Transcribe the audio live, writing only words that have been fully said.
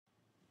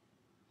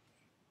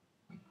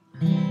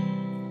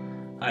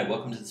Hi,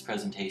 welcome to this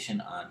presentation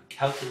on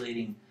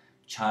calculating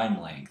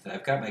chime length.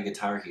 I've got my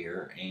guitar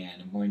here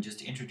and I'm going just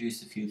to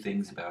introduce a few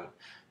things about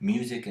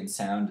music and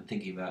sound and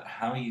thinking about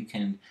how you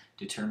can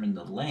determine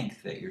the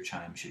length that your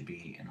chime should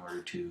be in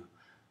order to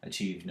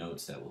achieve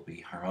notes that will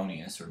be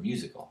harmonious or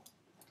musical.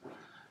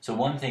 So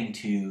one thing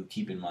to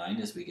keep in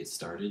mind as we get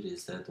started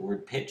is that the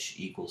word pitch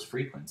equals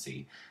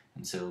frequency.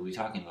 And so we'll be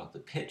talking about the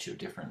pitch of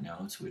different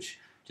notes, which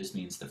just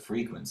means the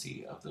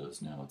frequency of those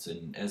notes.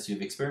 And as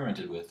you've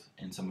experimented with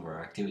in some of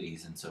our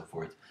activities and so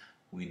forth,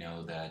 we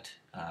know that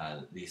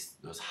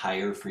those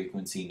higher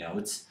frequency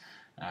notes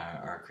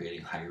are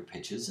creating higher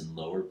pitches, and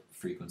lower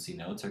frequency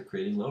notes are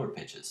creating lower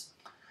pitches.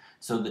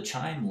 So the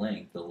chime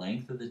length, the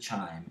length of the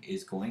chime,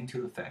 is going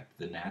to affect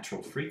the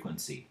natural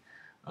frequency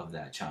of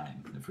that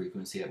chime, the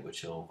frequency at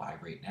which it will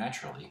vibrate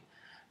naturally,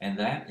 and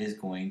that is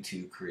going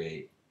to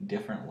create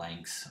different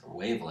lengths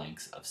or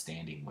wavelengths of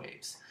standing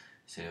waves.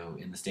 So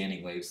in the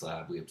standing waves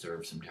lab, we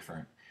observed some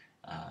different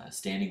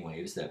standing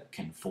waves that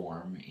can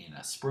form in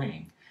a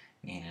spring,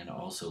 and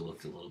also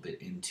looked a little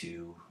bit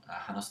into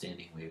how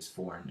standing waves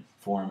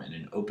form in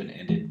an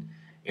open-ended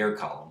air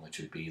column, which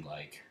would be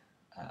like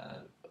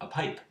a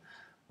pipe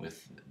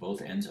with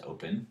both ends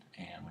open,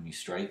 and when you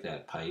strike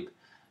that pipe,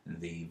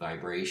 the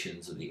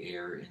vibrations of the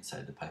air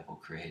inside the pipe will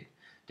create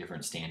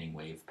different standing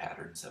wave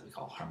patterns that we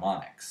call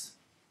harmonics.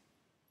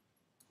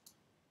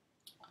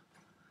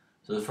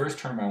 So the first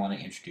term I want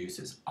to introduce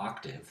is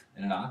octave,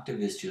 and an octave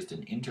is just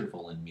an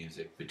interval in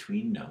music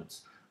between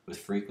notes with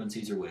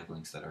frequencies or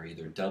wavelengths that are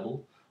either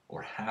double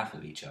or half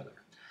of each other.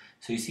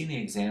 So you see in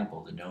the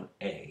example, the note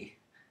A.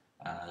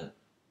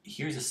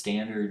 Here's a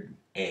standard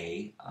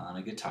A on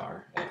a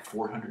guitar at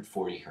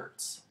 440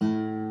 hertz.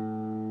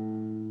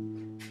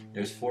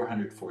 There's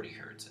 440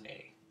 hertz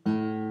A.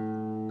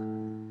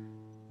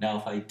 Now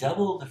if I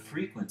double the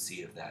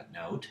frequency of that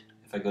note,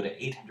 if I go to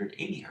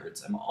 880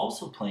 hertz, I'm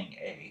also playing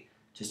A,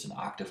 just an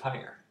octave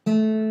higher.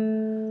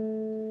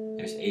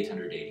 There's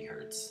 880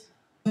 hertz.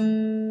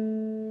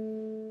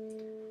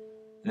 And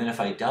then if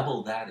I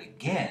double that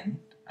again,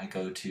 I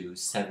go to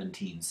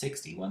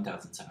 1760,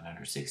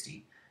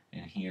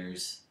 and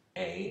here's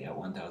A at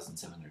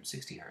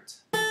 1760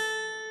 hertz.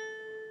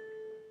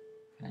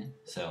 Okay,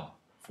 so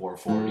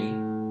 440,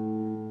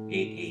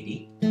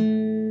 880,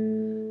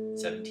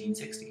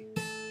 1760.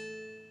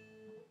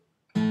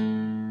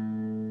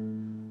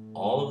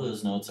 All of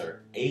those notes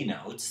are A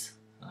notes.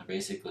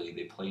 Basically,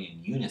 they play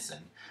in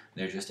unison.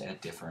 They're just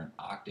at different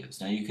octaves.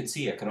 Now you could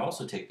see I could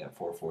also take that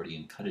 440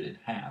 and cut it in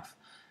half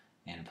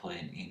and play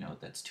an A note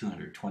that's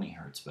 220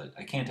 hertz, but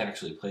I can't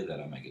actually play that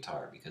on my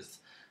guitar because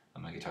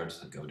my guitar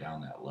doesn't go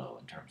down that low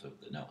in terms of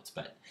the notes,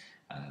 but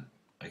I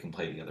can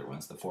play the other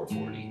ones, the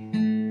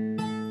 440.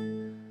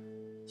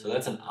 So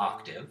that's an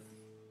octave.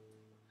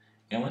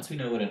 And once we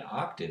know what an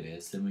octave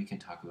is, then we can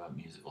talk about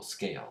musical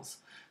scales.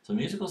 So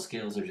musical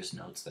scales are just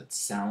notes that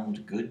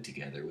sound good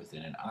together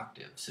within an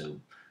octave.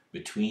 So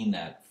between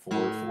that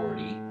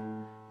 440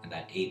 and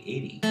that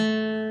 880,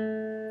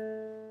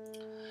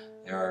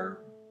 there are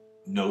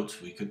notes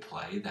we could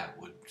play that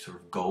would sort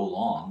of go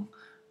along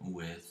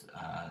with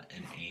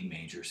an A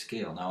major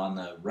scale. Now on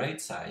the right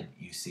side,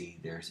 you see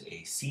there's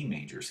a C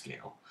major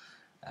scale.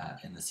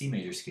 And the C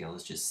major scale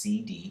is just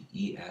C, D,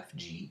 E, F,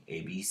 G,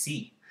 A, B,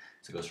 C.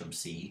 So it goes from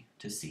C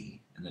to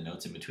C, and the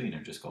notes in between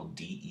are just called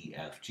D, E,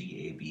 F,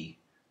 G, A, B,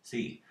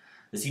 C.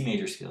 The C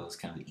major scale is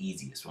kind of the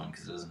easiest one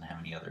because it doesn't have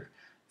any other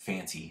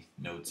fancy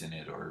notes in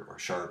it or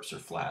sharps or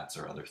flats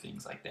or other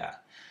things like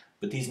that.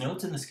 But these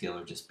notes in the scale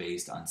are just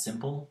based on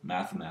simple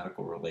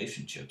mathematical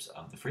relationships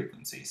of the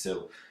frequency.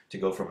 So to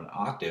go from an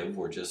octave,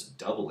 we're just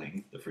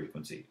doubling the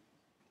frequency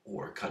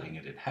or cutting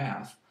it in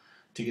half.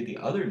 To get the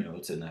other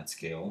notes in that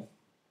scale,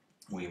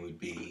 we would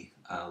be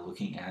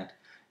looking at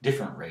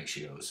different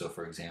ratios. So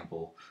for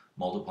example,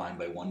 multiplying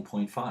by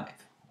 1.5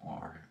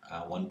 or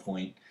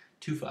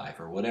 1.25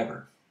 or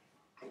whatever.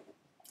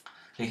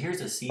 So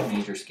here's a C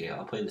major scale.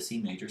 I'll play the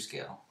C major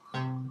scale.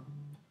 Okay.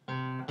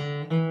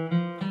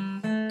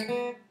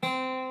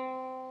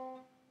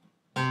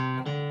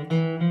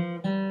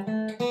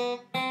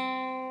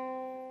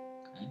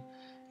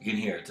 You can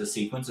hear it's a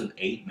sequence of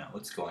 8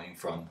 notes going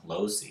from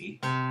low C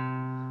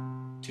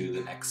to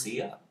the next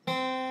C up.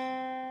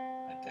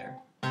 Right there.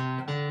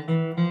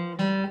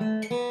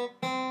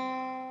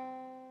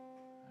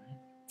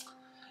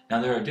 Now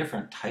there are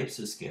different types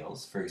of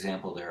scales. For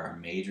example, there are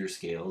major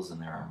scales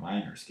and there are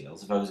minor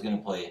scales. If I was going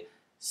to play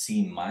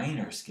C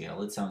minor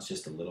scale, it sounds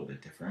just a little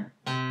bit different.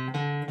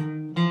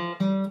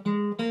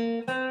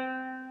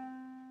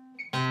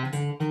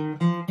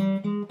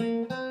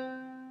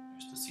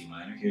 Here's the C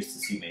minor, here's the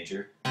C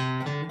major,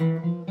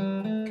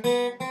 and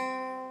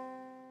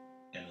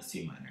the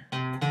C minor.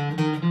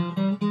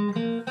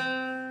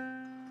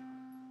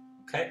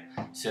 Okay,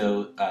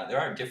 so there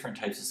are different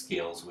types of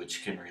scales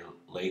which can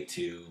relate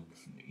to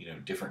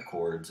different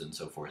chords and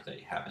so forth that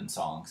you have in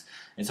songs.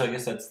 And so I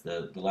guess that's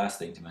the last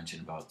thing to mention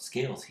about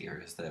scales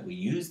here is that we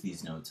use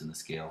these notes in the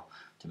scale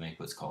to make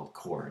what's called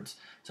chords.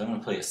 So I'm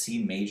going to play a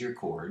C major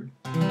chord.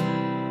 All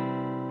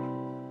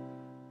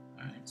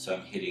right, so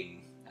I'm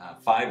hitting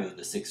 5 of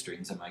the 6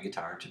 strings on my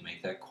guitar to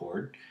make that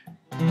chord.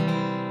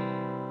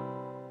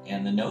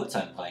 And the notes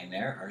I'm playing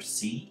there are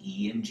C,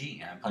 E, and G.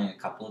 And I'm playing a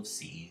couple of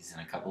C's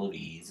and a couple of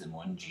E's and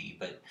one G,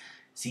 but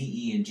C,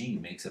 E, and G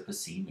makes up a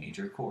C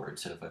major chord.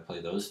 So if I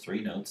play those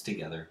 3 notes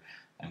together,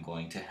 I'm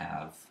going to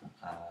have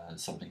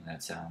something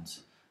that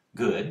sounds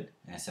good,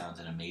 and it sounds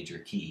in a major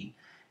key.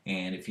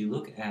 And if you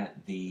look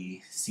at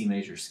the C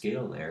major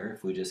scale there,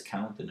 if we just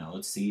count the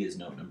notes, C is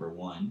note number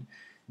 1,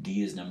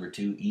 D is number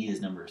 2, E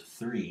is number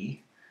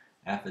 3,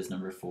 F is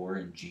number 4,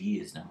 and G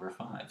is number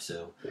 5.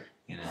 So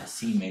in a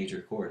C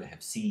major chord, I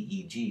have C,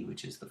 E, G,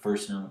 which is the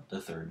first note,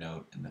 the third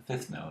note, and the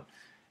fifth note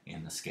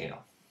in the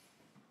scale.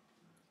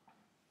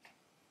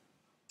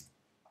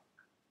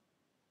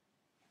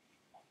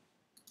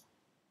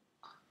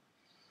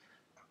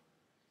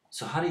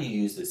 So how do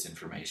you use this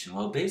information?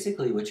 Well,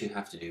 basically what you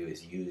have to do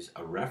is use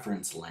a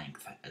reference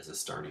length as a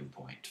starting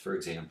point. For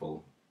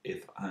example,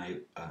 if I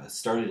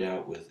started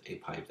out with a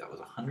pipe that was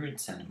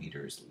 100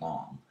 centimeters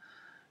long,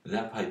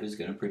 that pipe is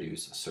going to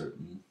produce a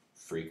certain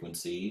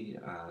frequency.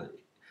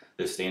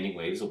 The standing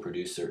waves will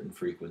produce certain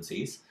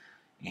frequencies,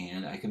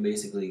 and I can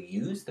basically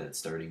use that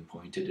starting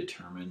point to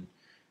determine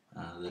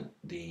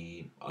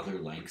the other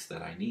lengths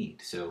that I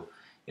need. So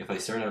if I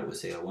start out with,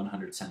 say, a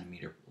 100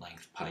 centimeter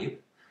length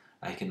pipe,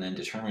 I can then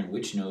determine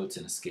which notes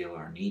in a scale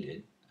are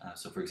needed.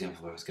 So for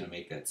example, if I was going to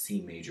make that C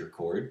major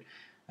chord,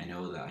 I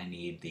know that I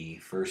need the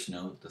first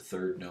note, the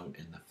third note,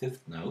 and the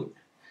fifth note.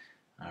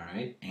 All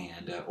right,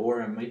 and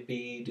or I might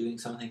be doing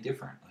something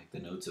different, like the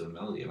notes of a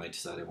melody. I might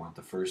decide I want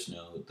the first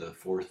note, the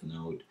fourth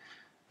note,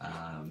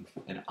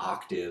 an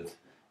octave,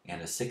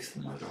 and a sixth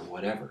note, or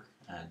whatever,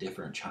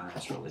 different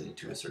chimes related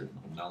to a certain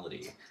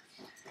melody.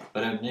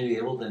 But I'm going to be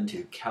able then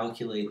to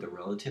calculate the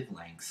relative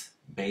lengths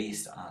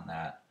based on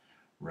that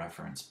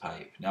reference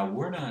pipe. Now,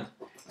 we're not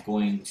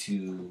going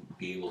to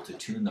be able to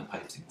tune the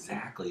pipes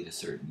exactly to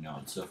certain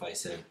notes. So if I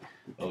said,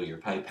 oh, your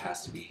pipe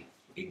has to be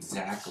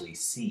exactly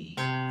C,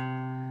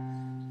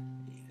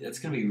 that's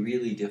going to be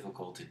really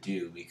difficult to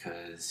do,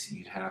 because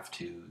you'd have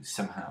to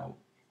somehow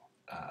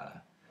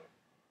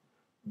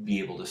be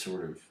able to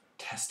sort of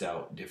test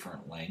out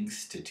different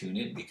lengths to tune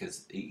it,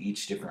 because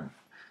each different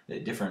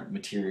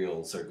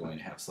materials are going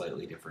to have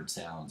slightly different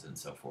sounds and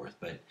so forth.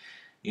 But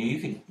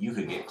you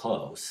could get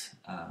close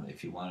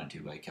if you wanted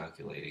to by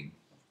calculating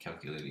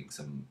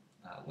some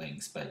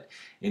lengths. But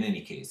in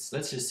any case,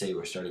 let's just say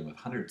we're starting with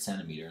 100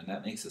 centimeter, and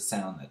that makes a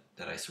sound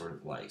that I sort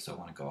of like, so I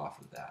want to go off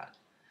of that.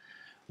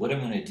 What I'm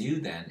going to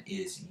do then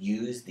is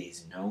use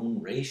these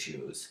known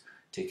ratios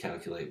to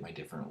calculate my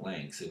different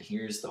lengths, and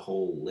here's the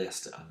whole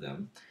list of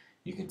them.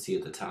 You can see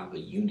at the top a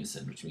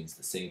unison, which means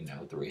the same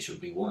note. The ratio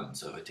would be 1,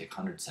 so if I take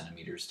 100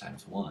 centimeters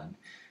times 1,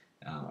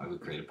 I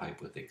would create a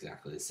pipe with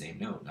exactly the same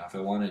note. Now if I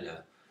wanted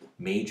a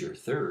major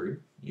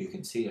third, you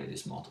can see I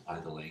just multiply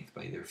the length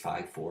by either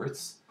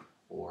 5/4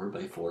 or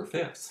by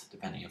 4/5,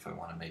 depending if I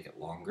want to make it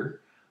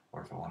longer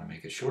or if I want to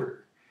make it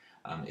shorter.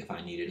 If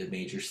I needed a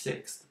major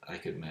sixth, I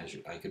could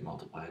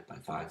multiply it by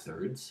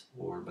 5/3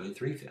 or by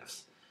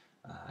 3/5.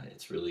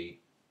 It's really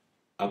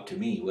up to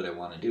me what I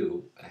want to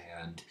do,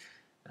 and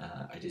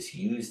I just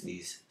use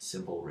these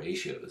simple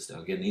ratios.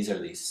 Now again, these are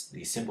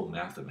these simple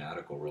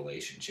mathematical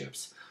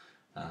relationships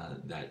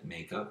that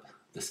make up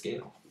the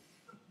scale.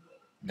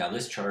 Now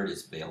this chart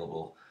is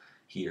available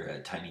here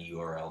at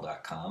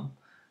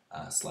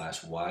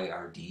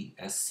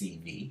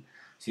tinyurl.com/YRDSCV.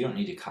 So you don't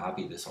need to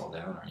copy this all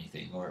down or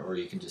anything, or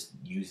you can just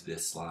use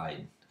this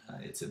slide.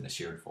 It's in the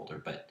shared folder.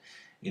 But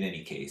in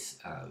any case,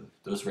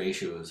 those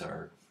ratios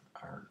are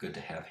good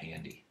to have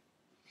handy.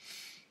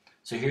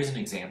 So here's an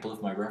example.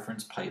 If my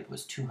reference pipe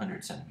was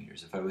 200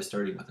 centimeters, if I was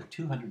starting with a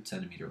 200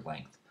 centimeter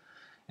length,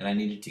 and I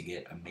needed to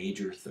get a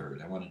major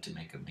third, I wanted to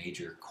make a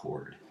major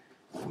chord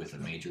with a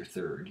major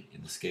third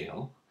in the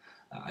scale,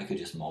 I could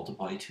just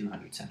multiply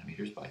 200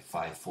 centimeters by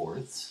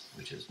 5/4,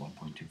 which is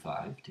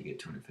 1.25, to get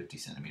 250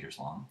 centimeters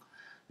long.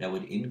 That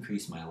would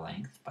increase my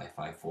length by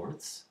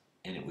 5/4,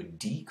 and it would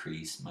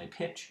decrease my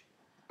pitch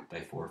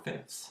by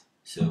 4/5.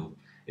 So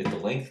if the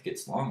length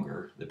gets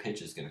longer, the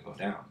pitch is going to go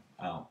down.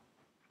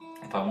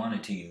 If I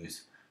wanted to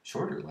use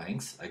shorter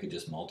lengths, I could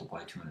just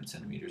multiply 200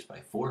 centimeters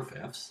by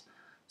 4/5,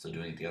 so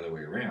doing it the other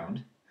way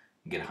around,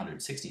 and get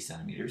 160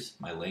 centimeters.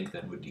 My length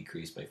then would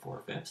decrease by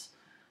 4/5,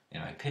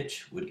 and my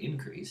pitch would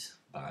increase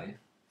by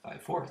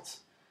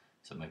 5/4.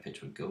 So my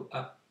pitch would go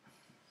up.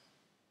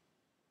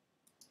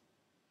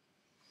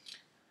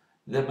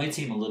 That might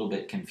seem a little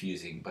bit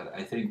confusing, but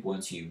I think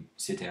once you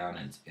sit down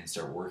and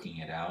start working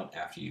it out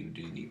after you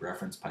do the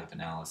reference pipe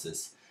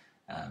analysis,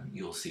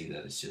 you'll see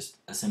that it's just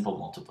a simple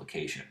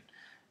multiplication.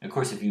 And of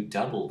course, if you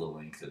double the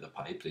length of the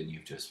pipe, then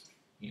you've just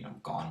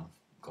gone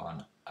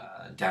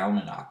down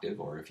an octave,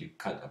 or if you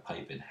cut a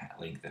pipe in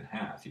length in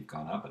half, you've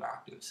gone up an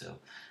octave.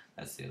 So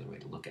that's the other way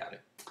to look at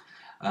it.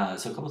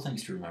 So a couple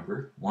things to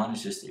remember. One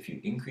is just if you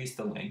increase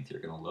the length,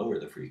 you're going to lower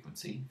the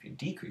frequency. If you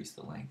decrease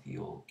the length,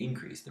 you'll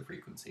increase the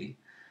frequency.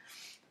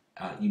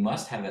 You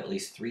must have at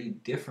least 3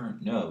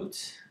 different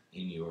notes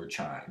in your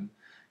chime.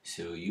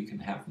 So you can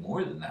have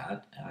more than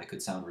that. It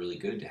could sound really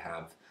good to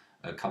have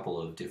a couple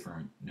of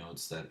different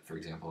notes that, for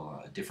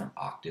example, different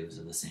octaves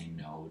of the same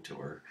note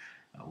or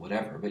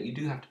whatever, but you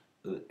do have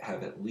to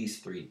have at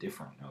least 3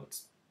 different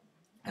notes.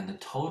 And the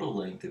total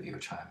length of your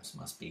chimes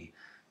must be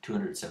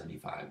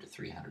 275 to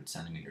 300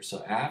 centimeters.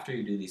 So after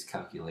you do these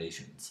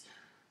calculations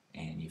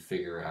and you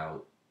figure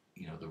out,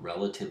 the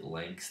relative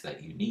lengths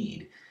that you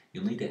need,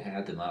 you'll need to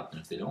add them up.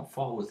 And if they don't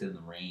fall within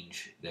the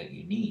range that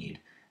you need,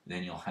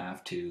 then you'll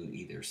have to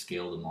either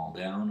scale them all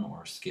down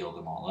or scale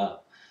them all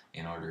up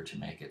in order to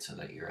make it so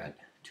that you're at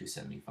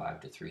 275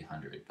 to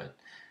 300. But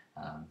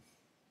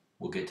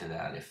we'll get to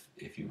that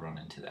if you run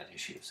into that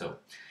issue. So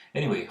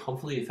anyway,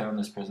 hopefully you found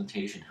this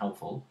presentation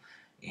helpful,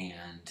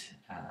 and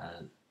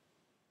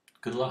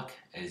good luck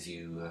as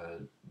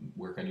you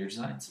work on your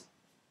designs.